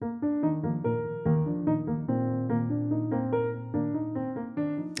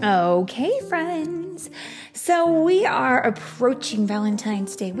Okay, friends. So we are approaching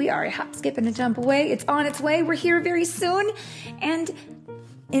Valentine's Day. We are a hop, skip, and a jump away. It's on its way. We're here very soon. And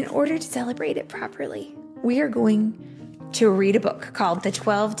in order to celebrate it properly, we are going to read a book called The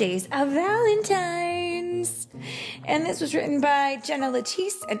 12 Days of Valentine's. And this was written by Jenna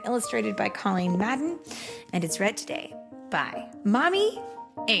Latisse and illustrated by Colleen Madden. And it's read today by Mommy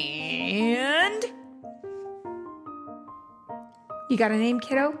and... You got a name,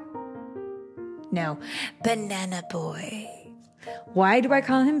 kiddo? No. Banana Boy. Why do I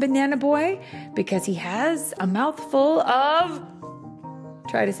call him Banana Boy? Because he has a mouthful of...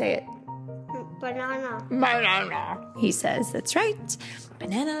 Try to say it. Banana. Banana, he says. That's right.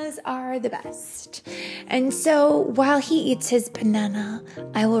 Bananas are the best. And so while he eats his banana,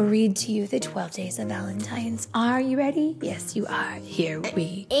 I will read to you the 12 Days of Valentine's. Are you ready? Yes, you are. Here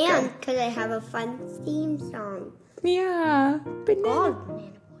we go. And because I have a fun theme song. Yeah. Banana. Banana Boy.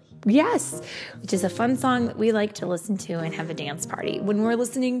 Yes, which is a fun song that we like to listen to and have a dance party when we're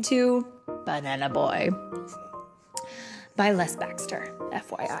listening to Banana Boy by Les Baxter,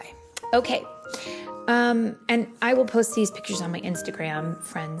 FYI. Okay, and I will post these pictures on my Instagram,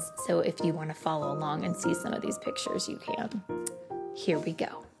 friends, so if you want to follow along and see some of these pictures, you can. Here we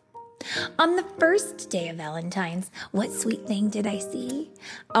go. On the first day of Valentine's, what sweet thing did I see?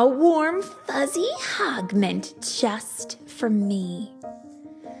 A warm, fuzzy hug meant just for me.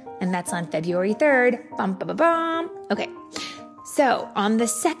 And that's on February 3rd. Bum, bum, bum, bum. Okay, so on the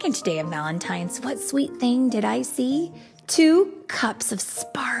second day of Valentine's, what sweet thing did I see? 2 cups of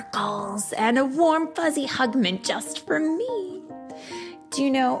sparkles and a warm, fuzzy hug meant just for me. Do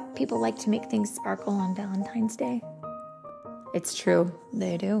you know people like to make things sparkle on Valentine's Day? It's true,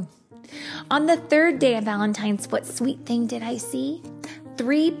 they do. On the third day of Valentine's, what sweet thing did I see?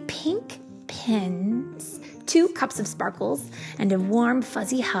 3 pink pins, 2 cups of sparkles, and a warm,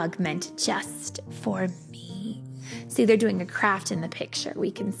 fuzzy hug meant just for me. See, they're doing a craft in the picture.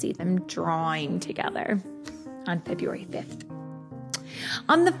 We can see them drawing together on February 5th.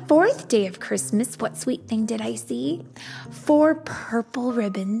 On the 4th day of Christmas, what sweet thing did I see? 4 purple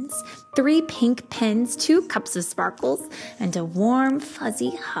ribbons, 3 pink pins, 2 cups of sparkles, and a warm,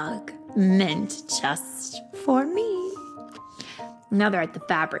 fuzzy hug meant just for me. Now they're at the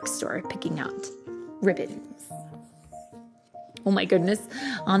fabric store picking out ribbons. Oh my goodness.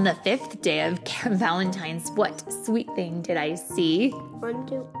 On the 5th day of Valentine's, what sweet thing did I see? 1,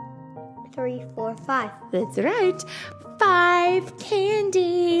 2, 3, 4, 5. That's right. 5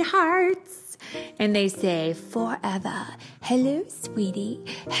 candy hearts. And they say, forever, hello, sweetie,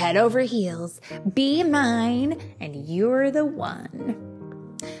 head over heels, be mine, and you're the one.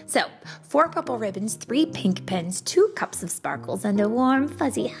 So, 4 purple ribbons, 3 pink pens, 2 cups of sparkles, and a warm,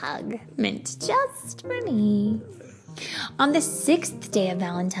 fuzzy hug meant just for me. On the 6th day of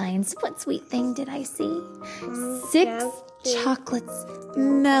Valentine's, what sweet thing did I see? 6 chocolates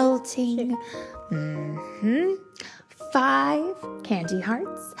melting. 5 candy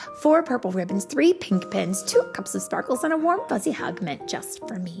hearts, 4 purple ribbons, 3 pink pins, 2 cups of sparkles, and a warm, fuzzy hug meant just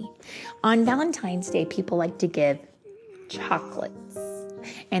for me. On Valentine's Day, people like to give chocolates,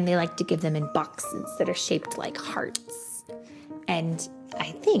 and they like to give them in boxes that are shaped like hearts. And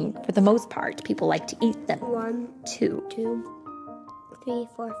I think, for the most part, people like to eat them. 1, 2, 3,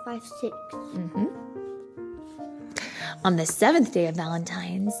 4, 5, 6. On the 7th day of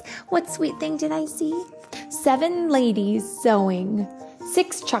Valentine's, what sweet thing did I see? 7 ladies sewing,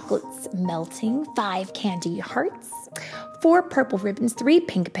 6 chocolates melting, 5 candy hearts, 4 purple ribbons, 3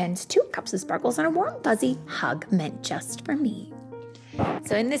 pink pens, 2 cups of sparkles, and a warm, fuzzy hug meant just for me.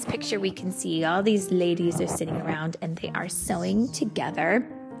 So in this picture, we can see all these ladies are sitting around and they are sewing together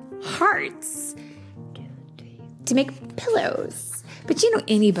hearts to make pillows. But you know,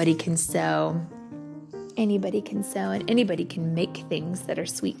 anybody can sew. Anybody can sew and anybody can make things that are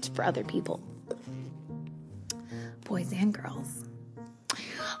sweet for other people. Boys and girls.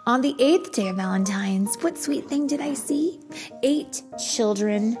 On the 8th day of Valentine's, what sweet thing did I see? 8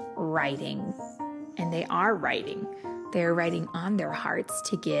 children writing. And they are writing. They're writing on their hearts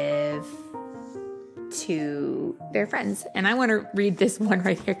to give to their friends. And I want to read this one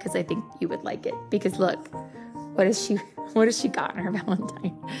right here because I think you would like it. Because look, what has she got on her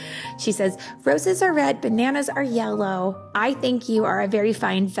Valentine? She says, roses are red, bananas are yellow. I think you are a very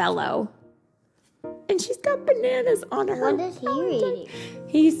fine fellow. And she's got bananas on her. What is he reading?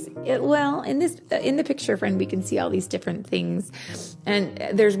 In the picture, friend, we can see all these different things. And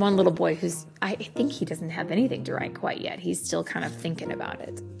there's one little boy who's, I think he doesn't have anything to write quite yet. He's still kind of thinking about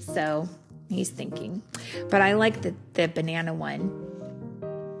it. So he's thinking. But I like that the banana one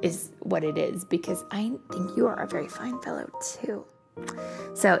is what it is because I think you are a very fine fellow too.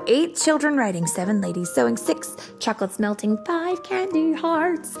 So 8 children writing, 7 ladies sewing, 6 chocolates melting, 5 candy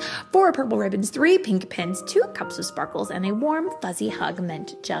hearts, 4 purple ribbons, 3 pink pens, 2 cups of sparkles, and a warm fuzzy hug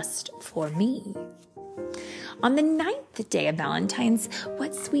meant just for me. On the 9th day of Valentine's,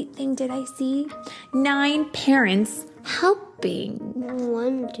 what sweet thing did I see? 9 parents helping.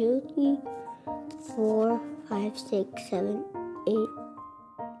 1, 2, 3, 4, 5, 6, 7, 8,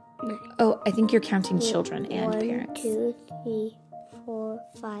 9. Oh, I think you're counting children and parents. 1, 2, 3, 4,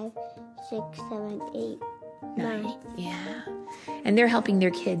 5, 6, 7, 8, 9. Yeah. And they're helping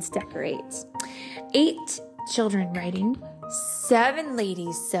their kids decorate. 8 children writing, 7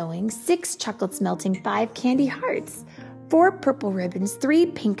 ladies sewing, 6 chocolates melting, 5 candy hearts, 4 purple ribbons, 3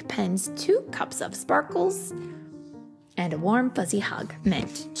 pink pens, 2 cups of sparkles, and a warm fuzzy hug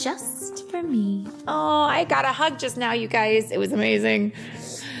meant just for me. Oh, I got a hug just now, you guys. It was amazing.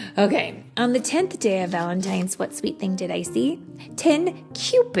 Okay, on the 10th day of Valentine's, what sweet thing did I see? 10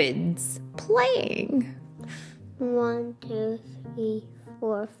 cupids playing. 1, 2, 3,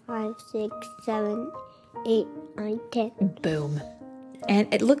 4, 5, 6, 7, 8, 9, 10. Boom.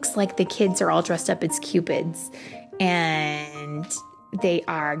 And it looks like the kids are all dressed up as cupids, and they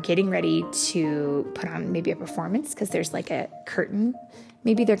are getting ready to put on maybe a performance because there's like a curtain.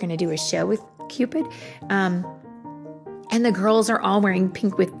 Maybe they're going to do a show with Cupid. And the girls are all wearing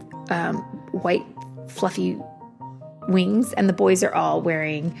pink with white fluffy wings, and the boys are all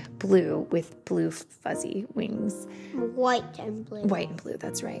wearing blue with blue fuzzy wings. White and blue. White and blue,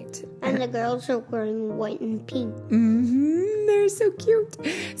 that's right. And the girls are wearing white and pink. They're so cute.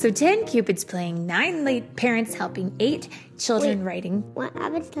 So 10 cupids playing, 9 late parents helping, 8 children writing. What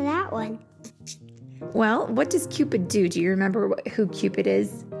happened to that one? Well, what does Cupid do? Do you remember who Cupid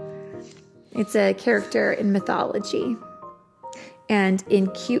is? It's a character in mythology. And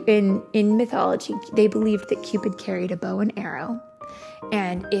in mythology, they believed that Cupid carried a bow and arrow.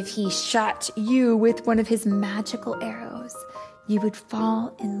 And if he shot you with one of his magical arrows, you would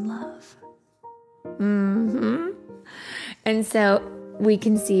fall in love. And so we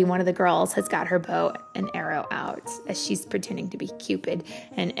can see one of the girls has got her bow and arrow out as she's pretending to be Cupid.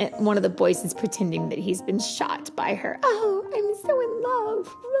 And one of the boys is pretending that he's been shot by her. Oh, I'm so in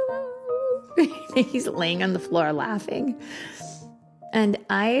love. He's laying on the floor laughing. And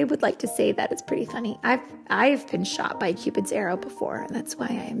I would like to say that it's pretty funny. I've been shot by Cupid's arrow before, and that's why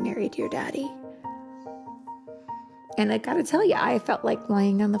I married your daddy. And I gotta tell you, I felt like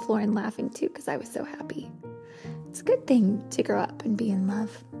lying on the floor and laughing too because I was so happy. It's a good thing to grow up and be in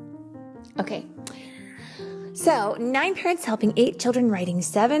love. Okay. So 9 parents helping, 8 children writing,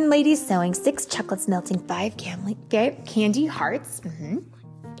 7 ladies sewing, 6 chocolates melting, 5 candy hearts.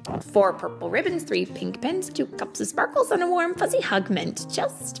 4 purple ribbons, 3 pink pens, 2 cups of sparkles, and a warm fuzzy hug meant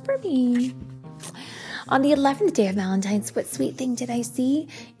just for me. On the 11th day of Valentine's, what sweet thing did I see?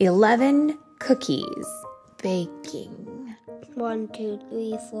 11 cookies baking. 1, 2,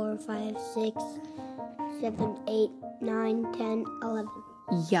 3, 4, 5, 6, 7, 8, 9, 10, 11.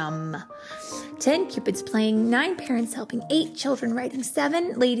 Yum. 10 cupids playing, 9 parents helping, 8 children writing,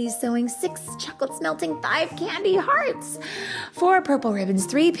 7 ladies sewing, 6 chocolates melting, 5 candy hearts, 4 purple ribbons,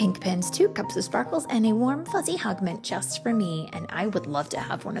 3 pink pens, 2 cups of sparkles, and a warm fuzzy hug meant just for me. And I would love to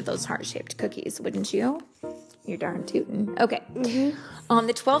have one of those heart-shaped cookies, wouldn't you? You're darn tootin'. Okay. On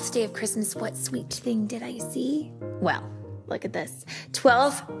the 12th day of Christmas, what sweet thing did I see? Well, look at this.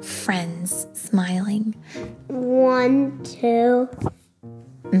 12 friends smiling. 1, 2,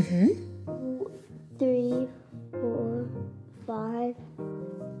 3, 4, 5,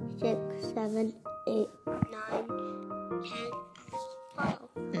 6, 7, 8, 9, 10, 12.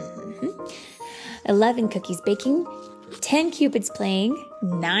 11 cookies baking, 10 cupids playing,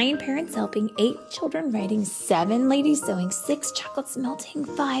 9 parents helping, 8 children writing, 7 ladies sewing, 6 chocolates melting,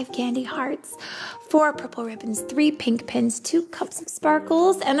 5 candy hearts, 4 purple ribbons, 3 pink pens, 2 cups of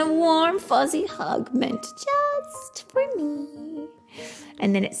sparkles, and a warm fuzzy hug meant just for me.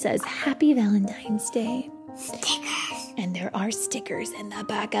 And then it says, Happy Valentine's Day. Stickers. And there are stickers in the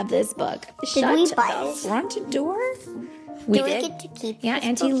back of this book. Did we Shut buy the this? front door. Do We we did. get to keep Yeah, this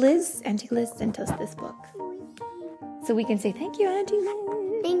Auntie book? Liz sent us this book. So we can say thank you, Auntie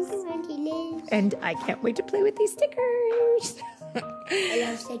Liz. Thank you, Auntie Liz. And I can't wait to play with these stickers. I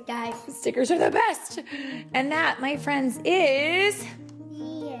love stickers. Stickers are the best. And that, my friends, is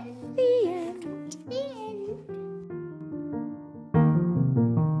Yeah. the end.